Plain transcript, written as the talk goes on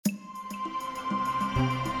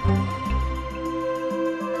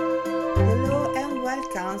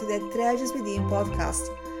welcome to the Treasures Within podcast.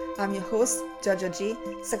 I'm your host, Giorgio G,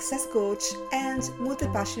 success coach and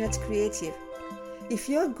multi-passionate creative. If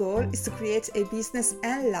your goal is to create a business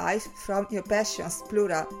and life from your passions,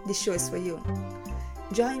 plural, this show is for you.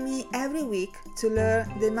 Join me every week to learn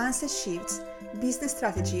the mindset shifts, business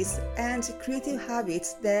strategies, and creative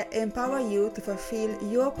habits that empower you to fulfill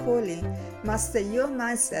your calling, master your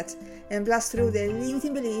mindset, and blast through the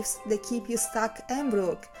limiting beliefs that keep you stuck and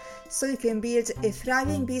broke, so you can build a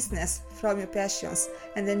thriving business from your passions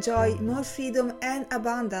and enjoy more freedom and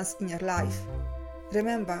abundance in your life.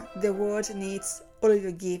 Remember, the world needs all of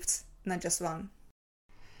your gifts, not just one.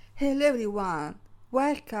 Hello everyone,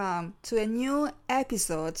 welcome to a new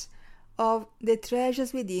episode of the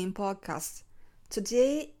Treasures Within podcast.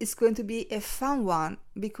 Today is going to be a fun one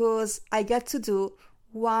because I get to do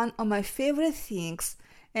one of my favorite things,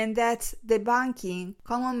 and that's debunking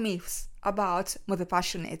common myths about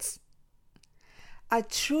multi-passionates. I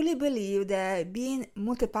truly believe that being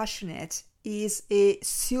multi-passionate is a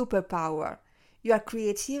superpower. You are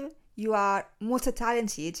creative, you are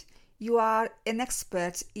multi-talented, you are an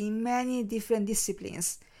expert in many different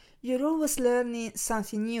disciplines. You're always learning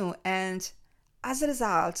something new, and as a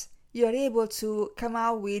result, you are able to come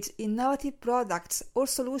out with innovative products or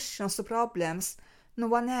solutions to problems no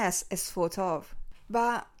one else has thought of.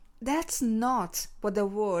 But that's not what the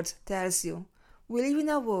world tells you. We live in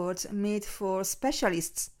a world made for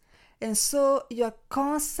specialists, and so you are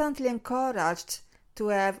constantly encouraged to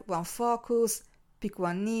have one focus, pick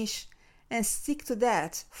one niche, and stick to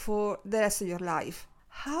that for the rest of your life.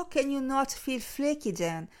 How can you not feel flaky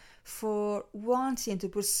then for wanting to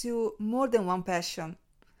pursue more than one passion?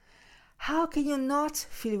 How can you not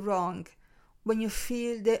feel wrong when you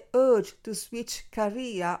feel the urge to switch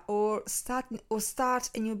career or start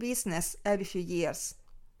a new business every few years?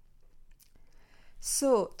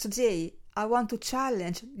 So today I want to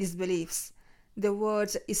challenge these beliefs the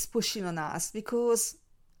world is pushing on us, because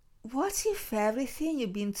what if everything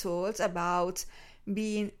you've been told about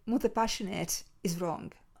being multi-passionate is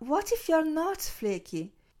wrong? What if you're not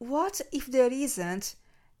flaky? What if there isn't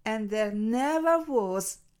and there never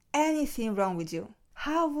was anything wrong with you?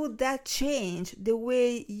 How would that change the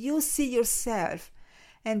way you see yourself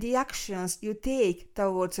and the actions you take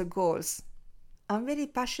towards your goals? I'm very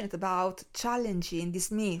passionate about challenging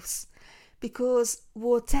these myths, because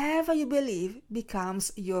whatever you believe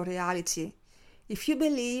becomes your reality. If you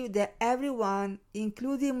believe that everyone,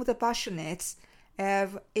 including multi-passionates,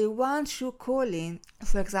 have a one true calling,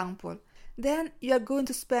 for example, then you are going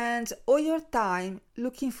to spend all your time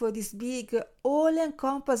looking for this big,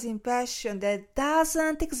 all-encompassing passion that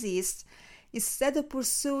doesn't exist, instead of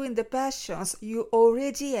pursuing the passions you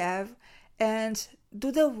already have and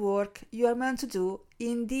do the work you are meant to do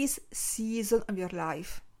in this season of your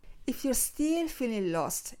life. If you're still feeling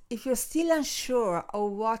lost, if you're still unsure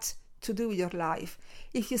of what to do with your life,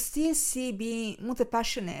 if you still see being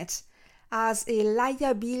multi-passionate as a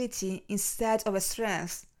liability instead of a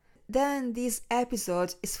strength, then this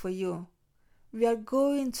episode is for you. We are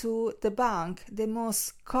going to debunk the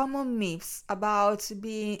most common myths about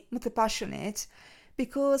being multi-passionate,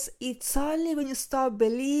 because it's only when you stop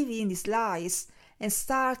believing these lies and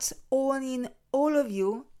start owning all of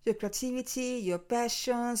you, your creativity, your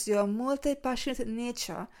passions, your multi-passionate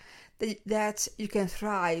nature, that you can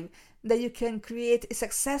thrive, that you can create a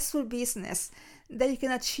successful business, that you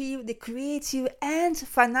can achieve the creative and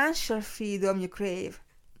financial freedom you crave.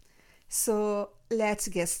 So let's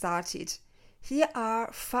get started. Here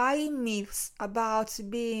are 5 myths about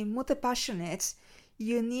being multi-passionate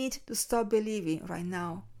you need to stop believing right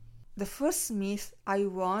now. The first myth I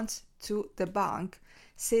want to debunk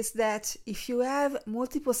says that if you have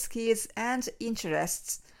multiple skills and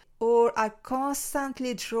interests, or are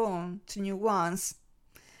constantly drawn to new ones,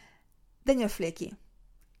 then you're flaky.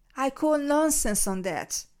 I call nonsense on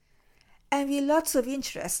that. And with lots of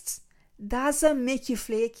interests doesn't make you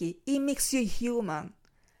flaky, it makes you human.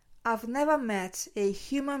 I've never met a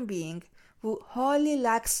human being who only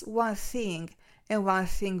likes one thing and one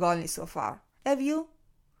thing only so far. Have you?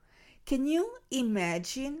 Can you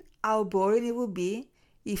imagine how boring it would be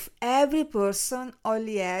if every person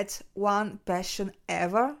only had one passion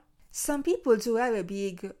ever? Some people do have a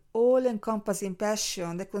big, all-encompassing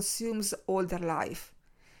passion that consumes all their life.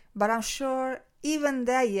 But I'm sure even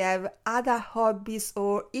they have other hobbies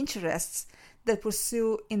or interests that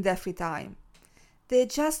pursue in their free time. They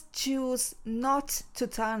just choose not to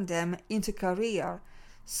turn them into career,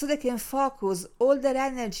 so they can focus all their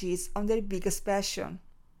energies on their biggest passion.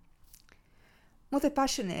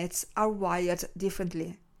 Multi-passionates are wired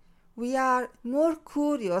differently. We are more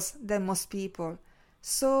curious than most people.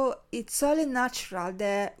 So it's only natural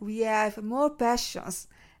that we have more passions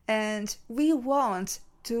and we want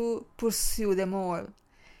to pursue them all.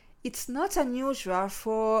 It's not unusual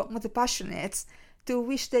for multi-passionates to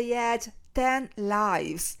wish they had 10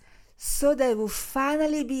 lives so they would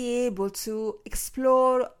finally be able to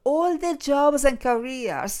explore all the jobs and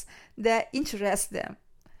careers that interest them.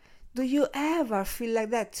 Do you ever feel like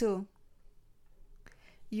that too?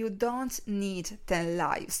 You don't need 10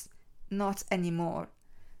 lives, not anymore.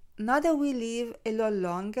 Now that we live a lot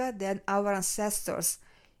longer than our ancestors,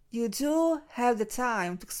 you do have the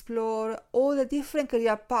time to explore all the different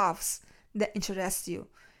career paths that interest you.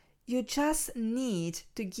 You just need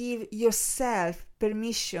to give yourself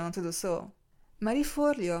permission to do so. Marie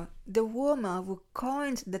Forleo, the woman who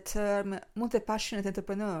coined the term multi-passionate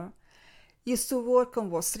entrepreneur, used to work on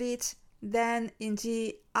Wall Street, then in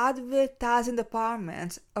the advertising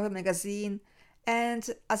department of a magazine, and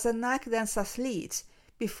as a Nike dance athlete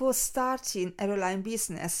before starting a airline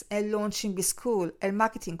business and launching B-School, a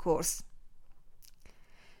marketing course.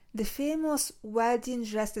 The famous wedding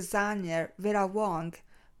dress designer Vera Wang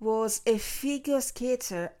was a figure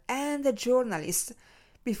skater and a journalist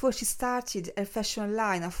before she started her fashion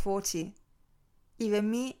line at 40. Even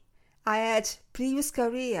me, I had previous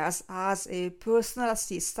careers as a personal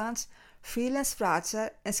assistant, freelance writer,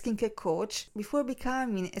 and skincare coach before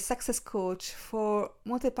becoming a success coach for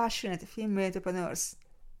multi-passionate female entrepreneurs.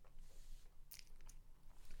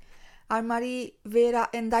 Are Marie, Vera,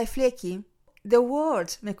 and I flaky? The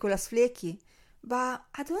world may call us flaky, but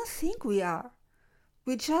I don't think we are.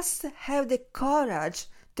 We just have the courage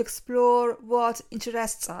to explore what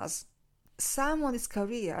interests us. Some of these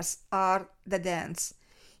careers are dead ends.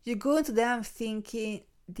 You go into them thinking,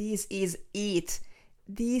 this is it.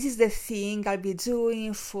 This is the thing I'll be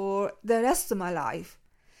doing for the rest of my life.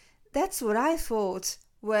 That's what I thought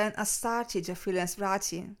when I started freelance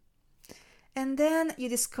writing. And then you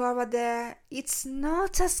discover that it's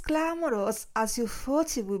not as glamorous as you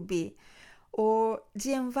thought it would be, or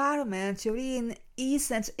the environment you're in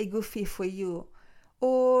isn't a good fit for you,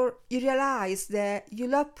 or you realize that you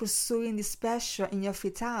love pursuing this passion in your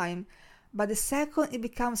free time, but the second it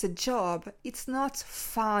becomes a job, it's not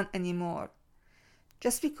fun anymore.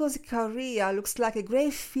 Just because a career looks like a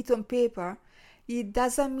great fit on paper, it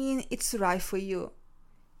doesn't mean it's right for you.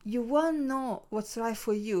 You won't know what's right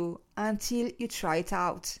for you until you try it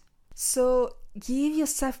out. So give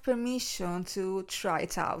yourself permission to try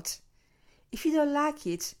it out. If you don't like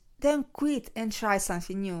it, then quit and try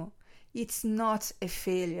something new. It's not a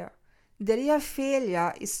failure. The real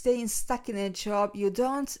failure is staying stuck in a job you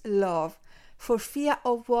don't love for fear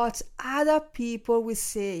of what other people will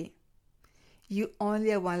say. You only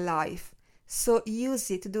have one life, so use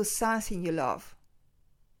it to do something you love.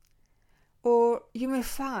 Or you may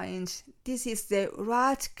find this is the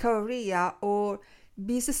right career or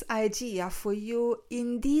business idea for you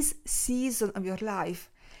in this season of your life,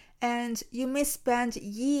 and you may spend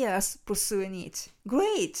years pursuing it.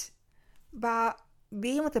 Great! But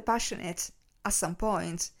being multi-passionate, at some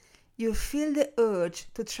point, you feel the urge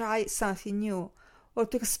to try something new or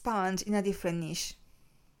to expand in a different niche.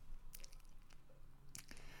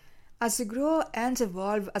 As you grow and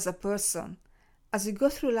evolve as a person, as you go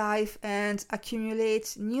through life and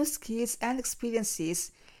accumulate new skills and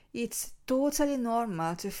experiences, it's totally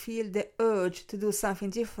normal to feel the urge to do something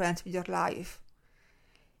different with your life.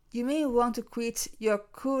 You may want to quit your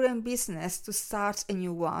current business to start a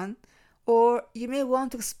new one, or you may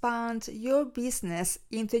want to expand your business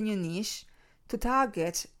into a new niche, to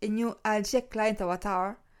target a new ideal client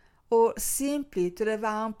avatar, or simply to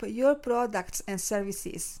revamp your products and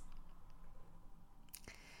services.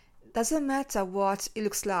 Doesn't matter what it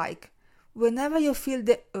looks like. Whenever you feel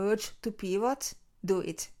the urge to pivot, do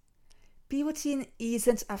it. Pivoting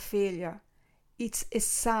isn't a failure. It's a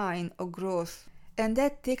sign of growth. And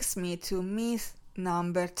that takes me to myth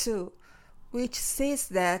number 2, which says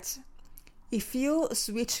that if you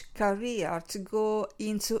switch career to go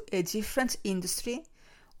into a different industry,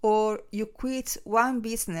 or you quit one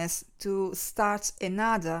business to start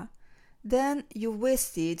another, then you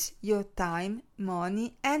wasted your time,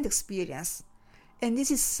 money, and experience. And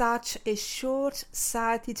this is such a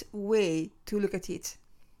short-sighted way to look at it.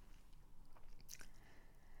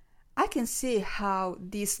 I can see how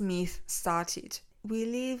this myth started. We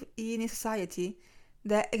live in a society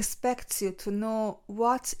that expects you to know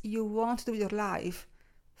what you want to do with your life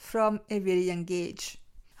from a very young age.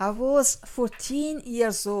 I was 14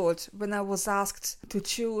 years old when I was asked to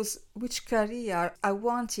choose which career I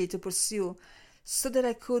wanted to pursue so that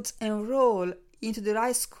I could enroll into the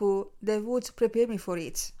right school that would prepare me for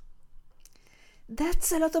it.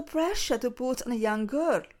 That's a lot of pressure to put on a young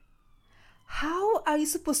girl. How are you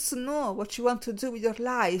supposed to know what you want to do with your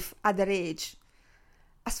life at that age?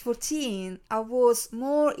 As 14, I was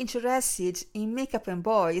more interested in makeup and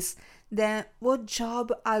boys than what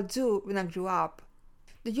job I'll do when I grew up.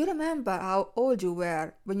 Do you remember how old you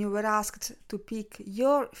were when you were asked to pick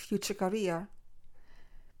your future career?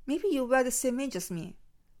 Maybe you were the same age as me,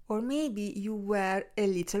 or maybe you were a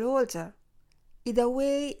little older. Either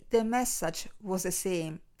way, the message was the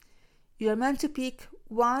same. You are meant to pick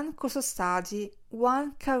one course of study,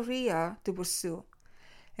 one career to pursue.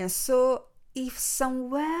 And so, if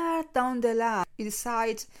somewhere down the line you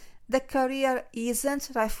decide that career isn't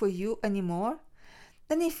right for you anymore,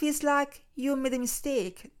 then it feels like you made a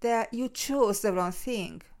mistake, that you chose the wrong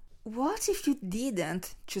thing. What if you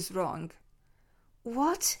didn't choose wrong?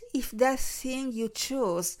 What if that thing you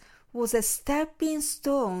chose was a stepping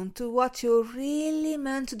stone to what you're really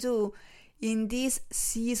meant to do in this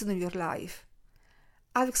season of your life?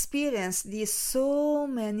 I've experienced this so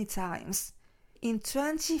many times. In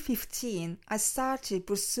 2015, I started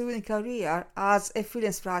pursuing a career as a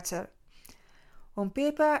freelance writer. On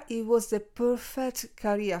paper, it was the perfect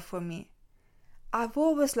career for me. I've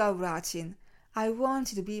always loved writing. I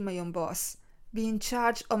wanted to be my own boss, be in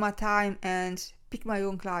charge of my time and pick my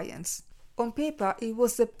own clients. On paper, it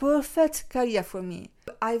was the perfect career for me.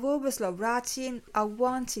 I've always loved writing. I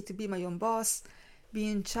wanted to be my own boss, be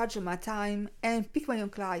in charge of my time and pick my own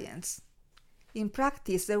clients. In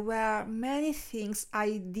practice, there were many things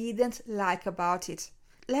I didn't like about it.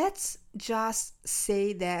 Let's just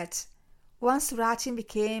say that once writing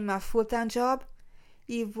became a full-time job,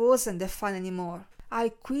 it wasn't the fun anymore. I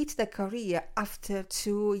quit the career after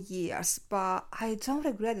 2 years, but I don't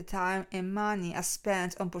regret the time and money I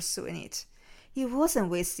spent on pursuing it. It wasn't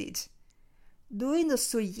wasted. During those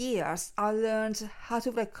 2 years, I learned how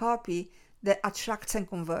to write copy that attracts and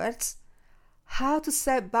converts, how to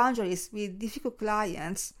set boundaries with difficult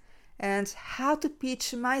clients, and how to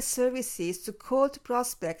pitch my services to cold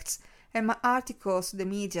prospects and my articles to the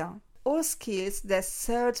media. All skills that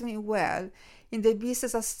served me well in the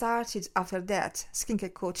business I started after that,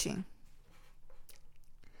 skincare coaching.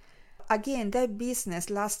 Again, that business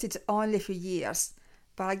lasted only a few years,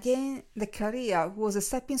 but again, the career was a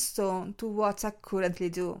stepping stone to what I currently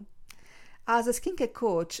do. As a skincare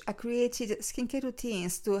coach, I created skincare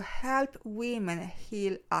routines to help women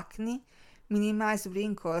heal acne, minimize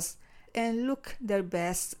wrinkles, and look their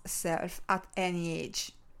best self at any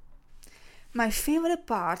age. My favorite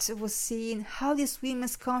part was seeing how these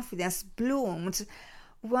women's confidence bloomed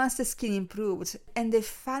once the skin improved and they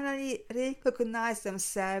finally recognized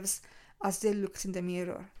themselves as they looked in the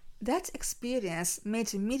mirror. That experience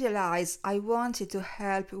made me realize I wanted to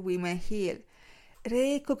help women heal,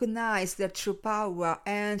 recognize their true power,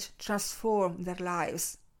 and transform their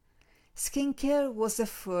lives. Skincare was the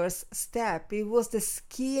first step. It was the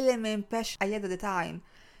skill and main passion I had at the time.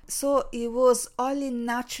 So it was only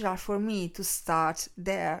natural for me to start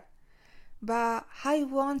there. But I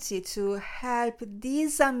wanted to help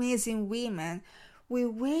these amazing women with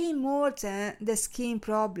way more than the skin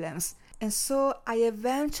problems. And so I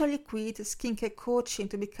eventually quit skincare coaching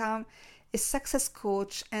to become a success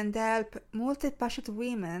coach and help multi-passionate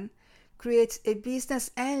women create a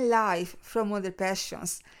business and life from all their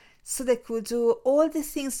passions, so they could do all the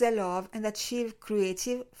things they love and achieve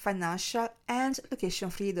creative, financial, and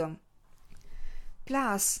location freedom.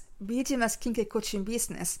 Plus, building my skincare coaching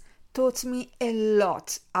business taught me a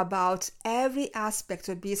lot about every aspect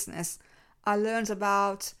of business. I learned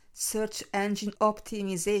about search engine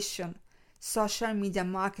optimization, social media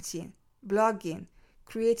marketing, blogging,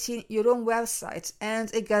 creating your own website,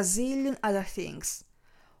 and a gazillion other things.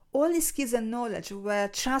 All these skills and knowledge were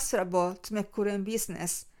transferable to my current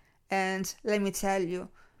business, and let me tell you,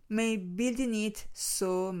 made building it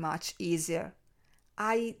so much easier.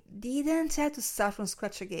 I didn't have to start from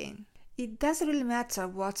scratch again. It doesn't really matter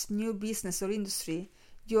what new business or industry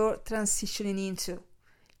you're transitioning into.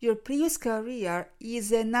 Your previous career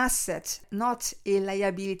is an asset, not a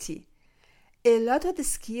liability. A lot of the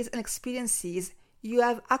skills and experiences you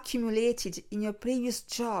have accumulated in your previous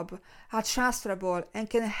job are transferable and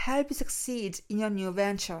can help you succeed in your new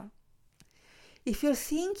venture. If you're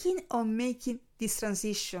thinking of making this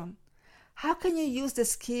transition, how can you use the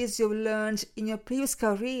skills you've learned in your previous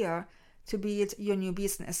career to build your new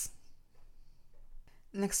business?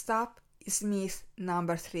 Next up is myth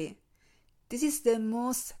number 3. This is the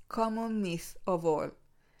most common myth of all.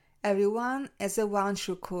 Everyone has a one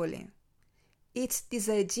true calling. It's this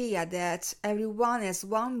idea that everyone has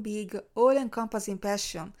one big, all-encompassing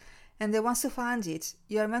passion, and that once you find it,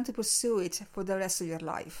 you are meant to pursue it for the rest of your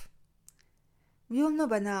life. We all know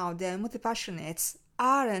by now that multi-passionates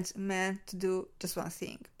aren't meant to do just one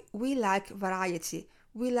thing. We like variety,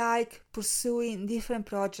 we like pursuing different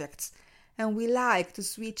projects, and we like to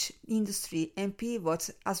switch industry and pivot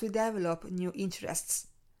as we develop new interests.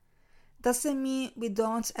 Doesn't mean we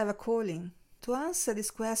don't have a calling. To answer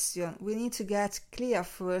this question, we need to get clear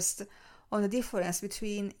first on the difference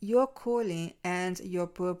between your calling and your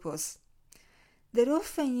purpose. They're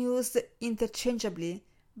often used interchangeably,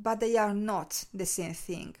 but they are not the same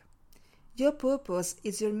thing. Your purpose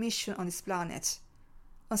is your mission on this planet.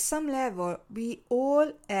 On some level, we all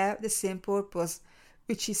have the same purpose,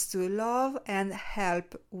 which is to love and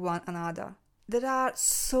help one another. There are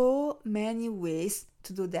so many ways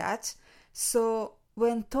to do that, so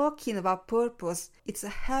when talking about purpose, it's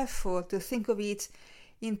helpful to think of it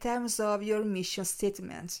in terms of your mission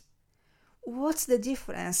statement. What's the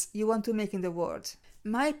difference you want to make in the world?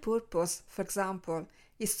 My purpose, for example,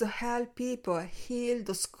 is to help people heal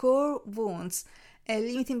those core wounds and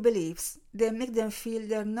limiting beliefs that make them feel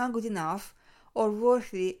they're not good enough or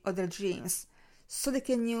worthy of their dreams, so they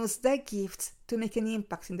can use their gifts to make an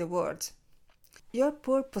impact in the world. Your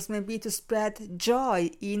purpose may be to spread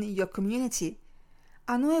joy in your community.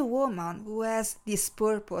 I know a woman who has this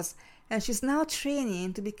purpose, and she's now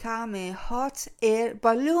training to become a hot air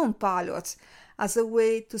balloon pilot as a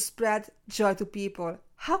way to spread joy to people.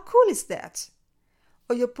 How cool is that?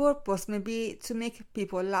 Or your purpose may be to make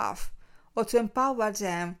people laugh, or to empower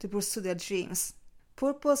them to pursue their dreams.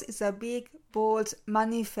 Purpose is a big, bold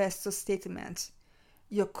manifesto statement.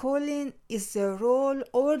 Your calling is the role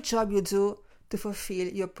or job you do to fulfill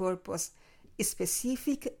your purpose. It's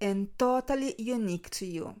specific and totally unique to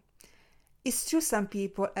you. It's true some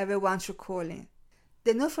people have a one-true calling.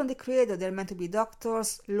 They know from the cradle they're meant to be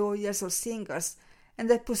doctors, lawyers, or singers, and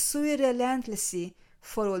they pursue it relentlessly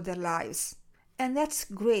for all their lives. And that's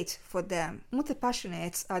great for them.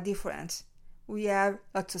 Multi-passionates are different. We have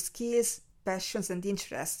lots of skills, passions, and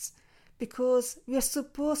interests because we are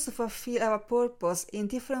supposed to fulfill our purpose in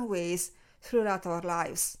different ways throughout our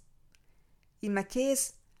lives. In my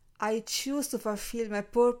case, I choose to fulfill my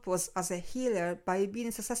purpose as a healer by being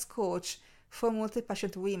a success coach for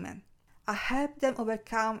multi-passionate women. I help them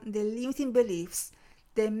overcome the limiting beliefs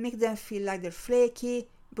that make them feel like they're flaky,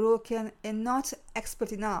 broken, and not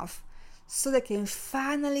expert enough, so they can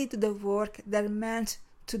finally do the work they're meant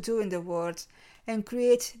to do in the world and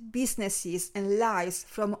create businesses and lives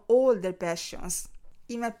from all their passions.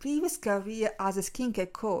 In my previous career as a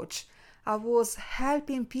skincare coach, I was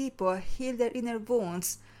helping people heal their inner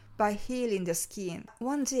wounds by healing their skin.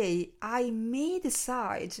 One day, I may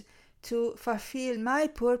decide to fulfill my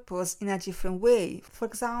purpose in a different way, for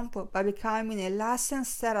example, by becoming a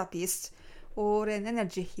licensed therapist or an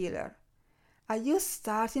energy healer. Are you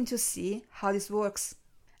starting to see how this works?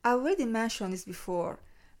 I already mentioned this before,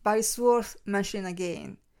 but it's worth mentioning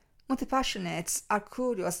again. Multi-passionates are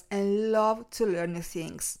curious and love to learn new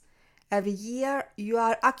things. Every year, you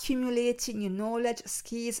are accumulating new knowledge,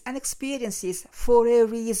 skills, and experiences for a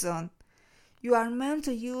reason. You are meant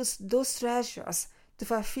to use those treasures to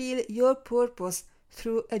fulfill your purpose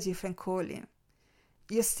through a different calling.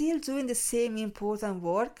 You're still doing the same important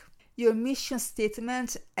work. Your mission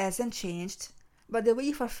statement hasn't changed, but the way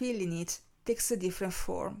you're fulfilling it takes a different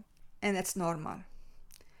form, and that's normal.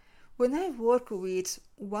 When I work with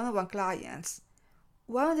one-on-one clients,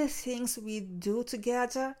 one of the things we do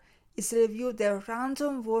together is review their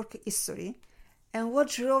random work history and what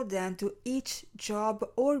drove them to each job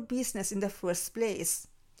or business in the first place.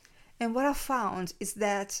 And what I found is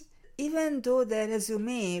that even though their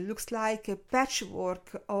resume looks like a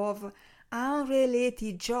patchwork of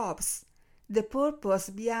unrelated jobs, the purpose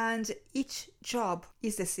behind each job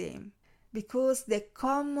is the same. Because the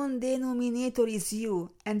common denominator is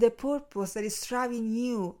you and the purpose that is driving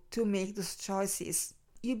you to make those choices.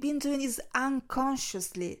 You've been doing this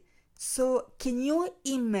unconsciously. So can you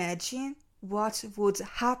imagine what would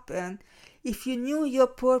happen if you knew your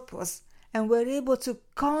purpose and were able to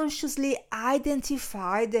consciously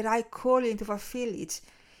identify the right calling to fulfill it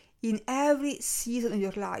in every season of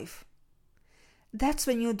your life? That's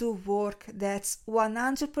when you do work that's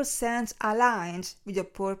 100% aligned with your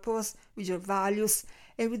purpose, with your values,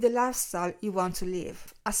 and with the lifestyle you want to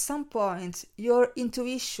live. At some point, your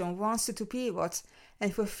intuition wants you to pivot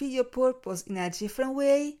and fulfill your purpose in a different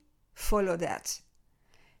way. Follow that.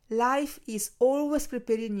 Life is always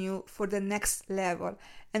preparing you for the next level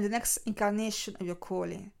and the next incarnation of your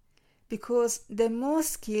calling. Because the more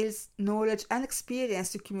skills, knowledge, and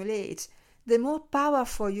experience you accumulate, the more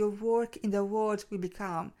powerful your work in the world will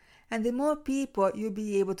become, and the more people you'll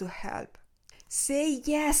be able to help. Say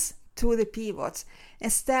yes to the pivot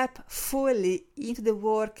and step fully into the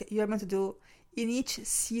work you're meant to do in each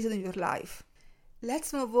season of your life.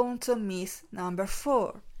 Let's move on to myth number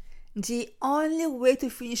 4. The only way to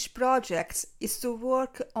finish projects is to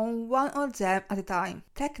work on one of them at a time.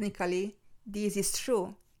 Technically, this is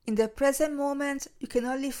true. In the present moment, you can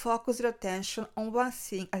only focus your attention on one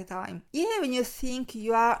thing at a time. Even when you think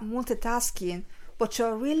you are multitasking, what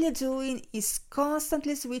you're really doing is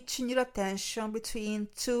constantly switching your attention between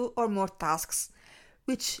 2 or more tasks,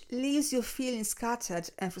 which leaves you feeling scattered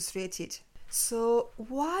and frustrated. So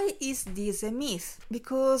why is this a myth?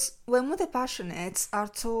 Because when multi-passionates are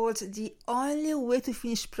told the only way to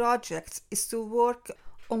finish projects is to work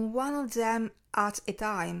on one of them at a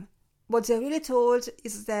time, what they're really told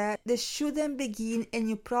is that they shouldn't begin a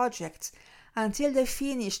new project until they're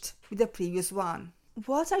finished with the previous one.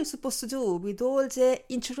 What are you supposed to do with all the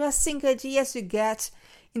interesting ideas you get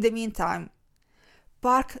in the meantime?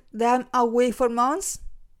 Park them away for months?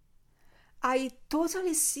 I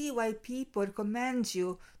totally see why people recommend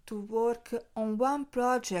you to work on one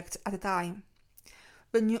project at a time.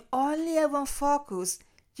 When you only have one focus,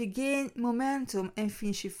 you gain momentum and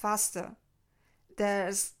finish it faster.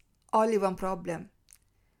 There's only one problem.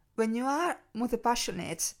 When you are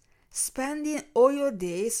multi-passionate, spending all your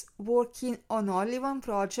days working on only one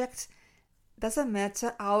project, doesn't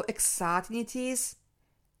matter how exciting it is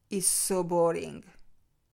so boring.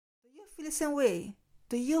 Do you feel the same way?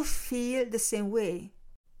 Do you feel the same way?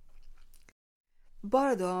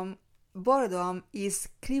 Boredom is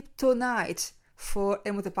kryptonite for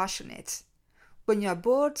a multi-passionate. When you are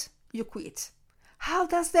bored, you quit. How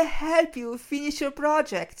does that help you finish your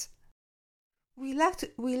project? We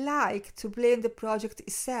like to blame the project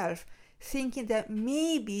itself, thinking that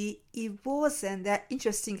maybe it wasn't that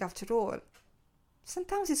interesting after all.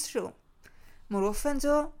 Sometimes it's true. More often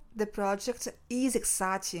though, the project is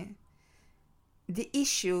exciting. The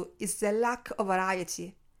issue is the lack of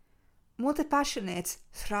variety. Multi-passionates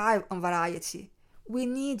thrive on variety. We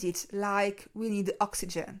need it like we need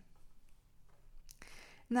oxygen.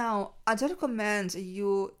 Now, I don't recommend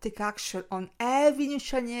you take action on every new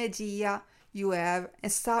shiny idea you have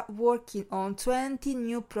and start working on 20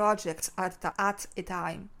 new projects at a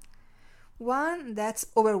time. 1, that's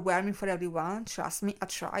overwhelming for everyone, trust me, I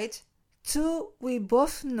tried. 2, we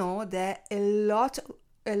both know that a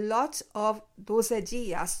lot of those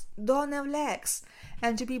ideas don't have legs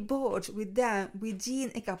and you'll be bored with them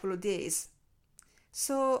within a couple of days.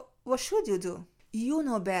 So what should you do? You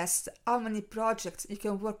know best how many projects you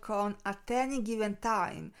can work on at any given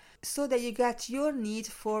time so that you get your need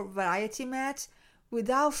for variety met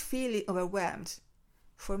without feeling overwhelmed.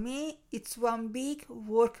 For me, it's one big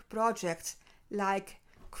work project like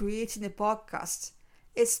creating a podcast,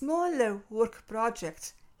 a smaller work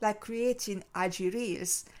project like creating IG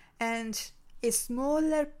Reels, and a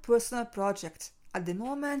smaller personal project at the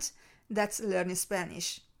moment that's learning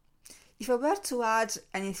Spanish. If I were to add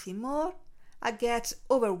anything more, I get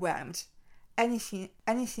overwhelmed. Anything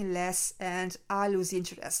less and I lose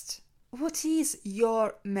interest. What is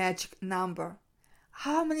your magic number?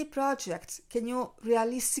 How many projects can you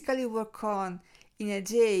realistically work on in a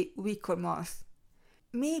day, week or month?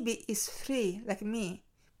 Maybe it's 3 like me,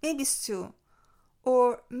 maybe it's 2,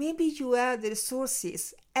 or maybe you have the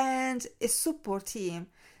resources and a support team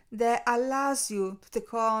that allows you to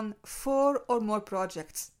take on 4 or more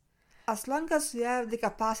projects. As long as you have the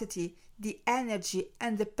capacity, the energy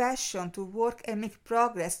and the passion to work and make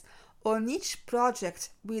progress on each project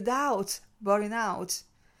without burning out,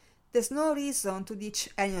 there's no reason to ditch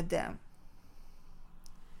any of them.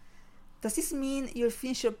 Does this mean you'll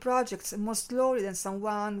finish your projects more slowly than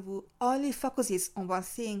someone who only focuses on one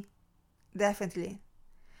thing? Definitely.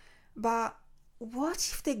 But what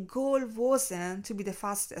if the goal wasn't to be the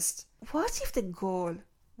fastest? What if the goal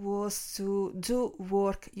was to do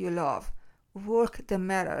work you love, work that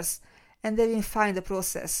matters, and then find the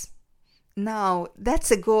process? Now,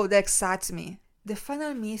 that's a goal that excites me. The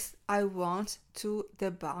final myth I want to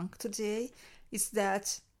debunk today is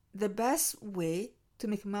that the best way to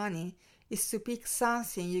make money is to pick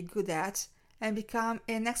something you're good at and become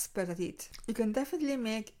an expert at it. You can definitely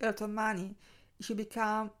make a lot of money if you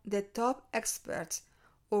become the top expert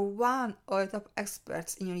or one of the top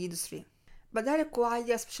experts in your industry. But that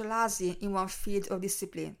requires specializing in one field or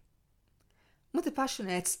discipline.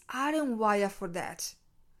 Multi-passionates aren't wired for that.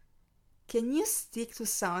 Can you stick to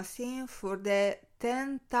something for the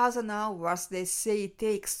 10,000 hours they say it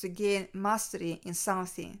takes to gain mastery in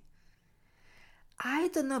something? I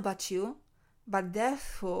don't know about you, but that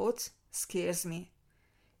thought scares me.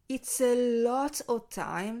 It's a lot of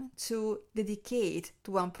time to dedicate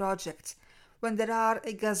to one project when there are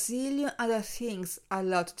a gazillion other things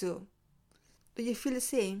allowed to do? Do you feel the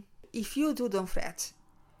same? If you do, don't fret.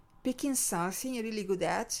 Picking something you're really good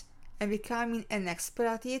at and becoming an expert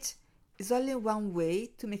at it is only one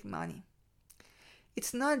way to make money.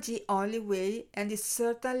 It's not the only way, and it's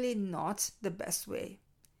certainly not the best way.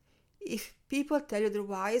 If people tell you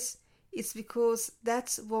otherwise, it's because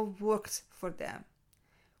that's what worked for them.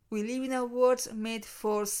 We live in a world made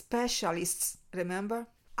for specialists, remember?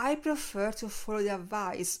 I prefer to follow the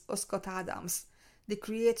advice of Scott Adams, the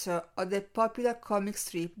creator of the popular comic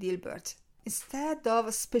strip Dilbert. Instead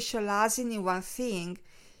of specializing in one thing,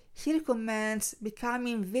 he recommends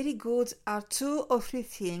becoming very good at 2 or 3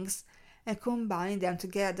 things and combining them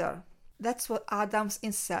together. That's what Adams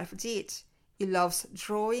himself did. He loves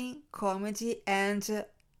drawing, comedy, and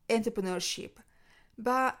entrepreneurship,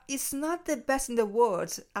 but he's not the best in the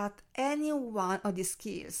world at any one of these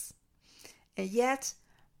skills. And yet,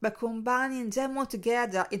 by combining them all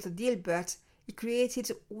together into Dilbert, he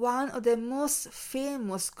created one of the most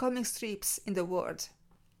famous comic strips in the world.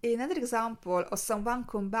 Another example of someone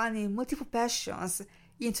combining multiple passions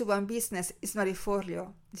into one business is Marie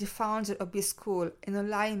Forleo, the founder of B-School, an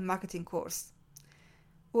online marketing course.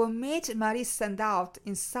 What made Marie stand out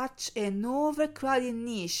in such an overcrowded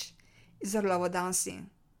niche is her love of dancing.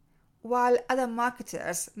 While other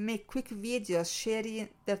marketers make quick videos sharing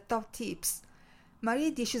their top tips,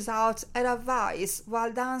 Marie dishes out her advice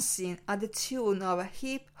while dancing at the tune of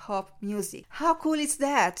hip-hop music. How cool is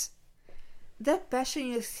that? That passion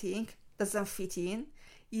you think doesn't fit in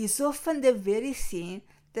is often the very thing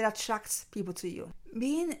that attracts people to you.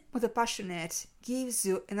 Being multi-passionate gives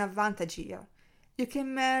you an advantage here. You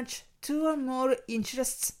can merge 2 or more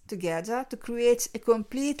interests together to create a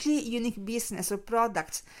completely unique business or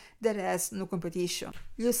product that has no competition.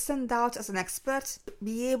 You stand out as an expert,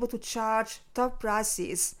 be able to charge top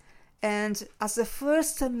prices, and as the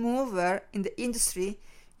first mover in the industry,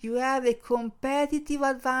 you have a competitive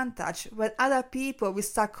advantage when other people will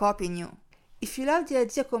start copying you. If you love the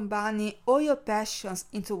idea of combining all your passions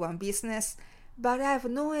into one business, but have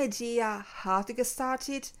no idea how to get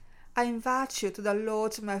started, I invite you to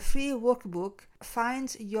download my free workbook,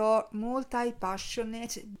 Find Your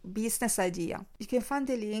Multi-Passionate Business Idea. You can find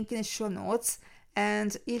the link in the show notes,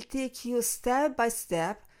 and it'll take you step by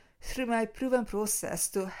step through my proven process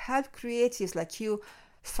to help creatives like you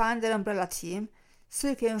find their umbrella team so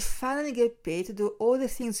you can finally get paid to do all the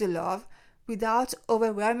things you love without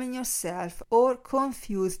overwhelming yourself or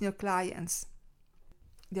confusing your clients.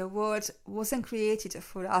 The world wasn't created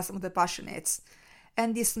for us multi-passionates,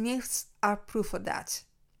 and these myths are proof of that.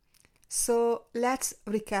 So let's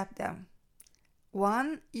recap them.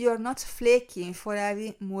 1. You're not flaking for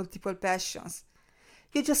having multiple passions.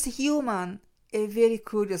 You're just human, a very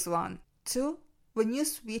curious one. 2. When you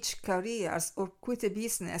switch careers or quit a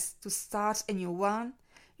business to start a new one,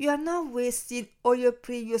 you are not wasting all your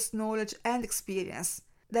previous knowledge and experience.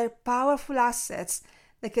 They're powerful assets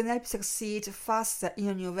that can help you succeed faster in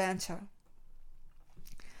your new venture.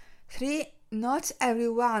 3. Not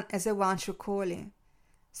everyone has a one-true calling.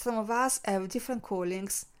 Some of us have different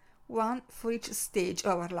callings, one for each stage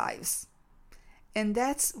of our lives. And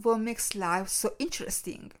that's what makes life so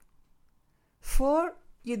interesting. 4.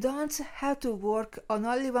 You don't have to work on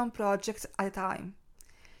only one project at a time.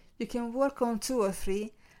 You can work on 2 or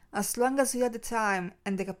 3 as long as you have the time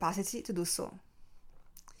and the capacity to do so.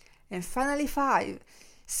 And finally 5.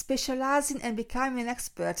 Specializing and becoming an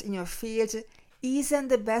expert in your field isn't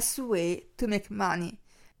the best way to make money.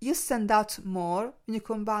 You stand out more when you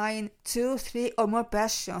combine 2, 3 or more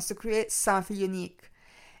passions to create something unique.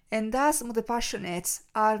 And us multi-passionates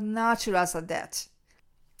are naturals at that.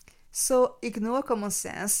 So ignore common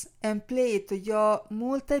sense and play to your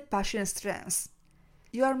multi-passionate strengths.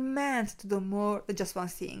 You are meant to do more than just one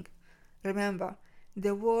thing. Remember,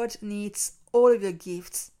 the world needs all of your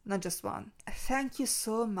gifts, not just one. Thank you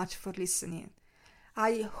so much for listening.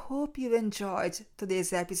 I hope you enjoyed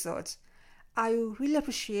today's episode. I would really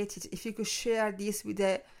appreciate it if you could share this with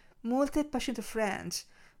a multi-passionate friend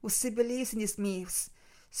who still believes in these myths,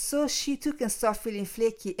 so she too can start feeling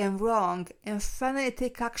flaky and wrong and finally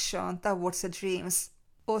take action towards her dreams.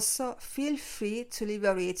 Also, feel free to leave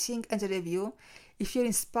a rating and a review if you're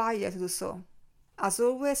inspired to do so. As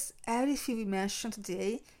always, everything we mentioned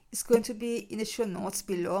today is going to be in the show notes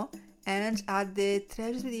below and at the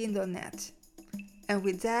treasureswithin.net. And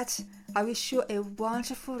with that, I wish you a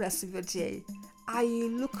wonderful rest of your day. I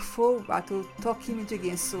look forward to talking with you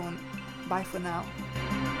again soon. Bye for now.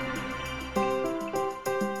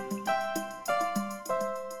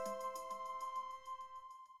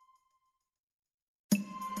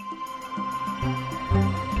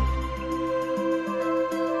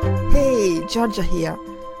 Georgia here.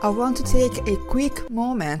 I want to take a quick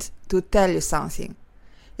moment to tell you something.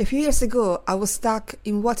 A few years ago, I was stuck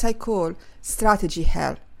in what I call strategy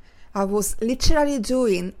hell. I was literally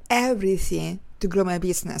doing everything to grow my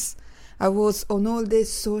business. I was on all the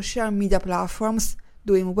social media platforms,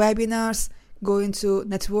 doing webinars, going to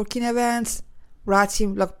networking events,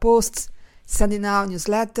 writing blog posts, sending out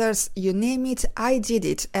newsletters, you name it, I did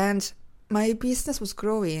it, and my business was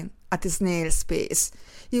growing at a snail's pace.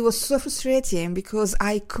 It was so frustrating because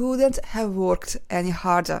I couldn't have worked any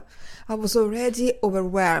harder. I was already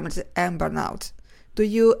overwhelmed and burnt out. Do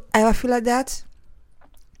you ever feel like that?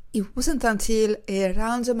 It wasn't until a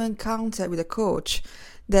random encounter with a coach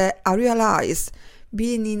that I realized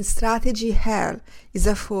being in strategy hell is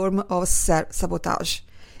a form of self-sabotage.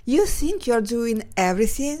 You think you're doing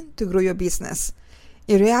everything to grow your business.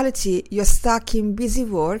 In reality, you're stuck in busy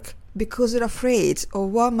work because you're afraid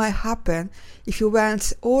of what might happen if you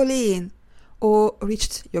went all in or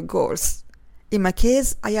reached your goals. In my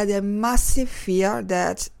case, I had a massive fear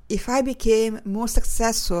that if I became more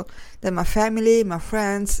successful than my family, my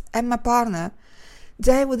friends, and my partner,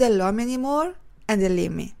 they wouldn't love me anymore and they'd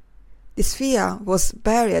leave me. This fear was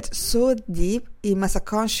buried so deep in my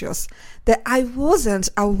subconscious that I wasn't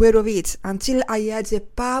aware of it until I had a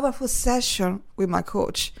powerful session with my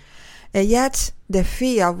coach. And yet, the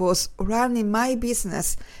fear was running my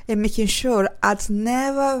business and making sure I'd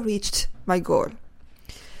never reached my goal.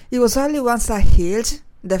 It was only once I healed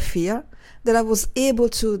the fear that I was able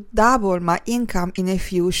to double my income in a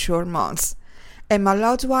few short months, and my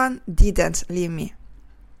loved one didn't leave me.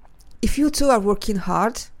 If you too are working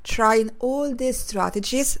hard, trying all these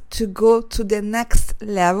strategies to go to the next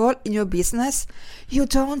level in your business, you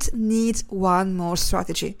don't need one more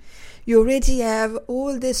strategy. You already have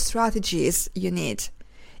all the strategies you need.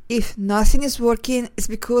 If nothing is working, it's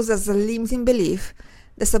because there's a limiting belief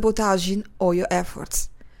that's sabotaging all your efforts.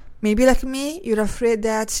 Maybe like me, you're afraid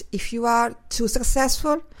that if you are too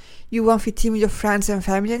successful, you won't fit in with your friends and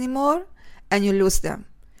family anymore, and you lose them.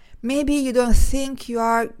 Maybe you don't think you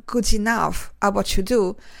are good enough at what you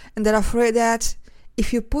do, and are afraid that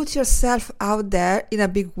if you put yourself out there in a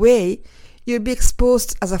big way, you'll be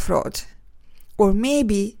exposed as a fraud. Or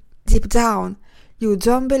maybe, deep down, you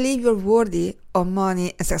don't believe you're worthy of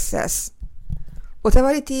money and success.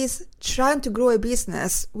 Whatever it is, trying to grow a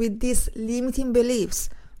business with these limiting beliefs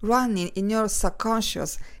running in your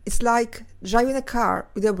subconscious is like driving a car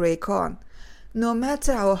with a brake on. No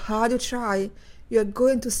matter how hard you try, you're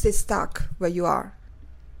going to stay stuck where you are.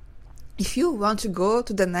 If you want to go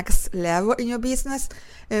to the next level in your business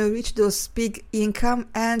and reach those big income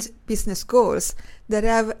and business goals that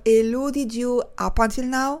have eluded you up until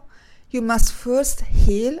now, you must first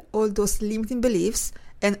heal all those limiting beliefs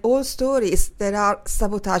and old stories that are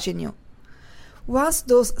sabotaging you. Once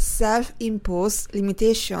those self-imposed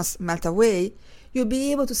limitations melt away, you'll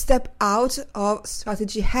be able to step out of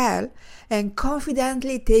strategy hell and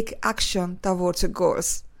confidently take action towards your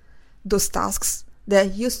goals. Those tasks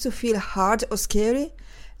that used to feel hard or scary,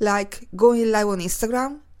 like going live on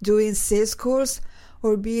Instagram, doing sales calls,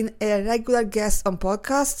 or being a regular guest on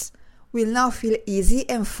podcasts, will now feel easy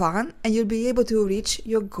and fun, and you'll be able to reach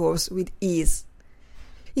your goals with ease.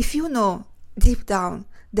 If you know deep down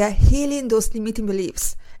that healing those limiting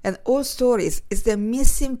beliefs and old stories is the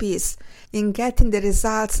missing piece in getting the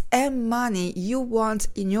results and money you want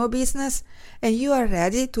in your business, and you are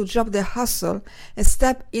ready to drop the hustle and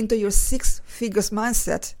step into your 6 figures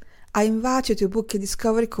mindset, I invite you to book a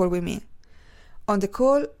discovery call with me. On the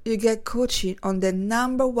call, you get coaching on the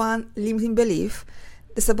number one limiting belief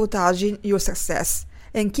that's sabotaging your success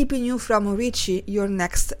and keeping you from reaching your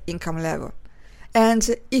next income level.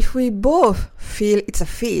 And if we both feel it's a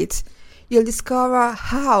fit, you'll discover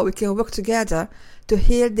how we can work together to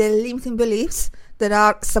heal the limiting beliefs that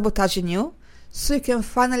are sabotaging you, so you can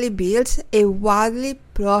finally build a wildly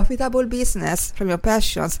profitable business from your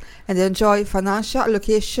passions and enjoy financial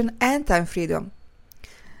allocation and time freedom.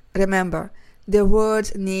 Remember, the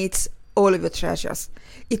world needs all of your treasures.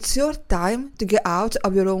 It's your time to get out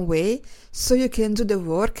of your own way so you can do the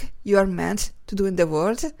work you are meant to do in the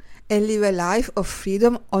world and live a life of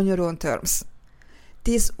freedom on your own terms.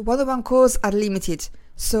 These one-on-one calls are limited,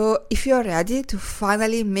 so if you are ready to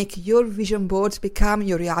finally make your vision board become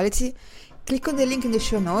your reality, click on the link in the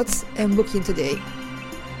show notes and book in today.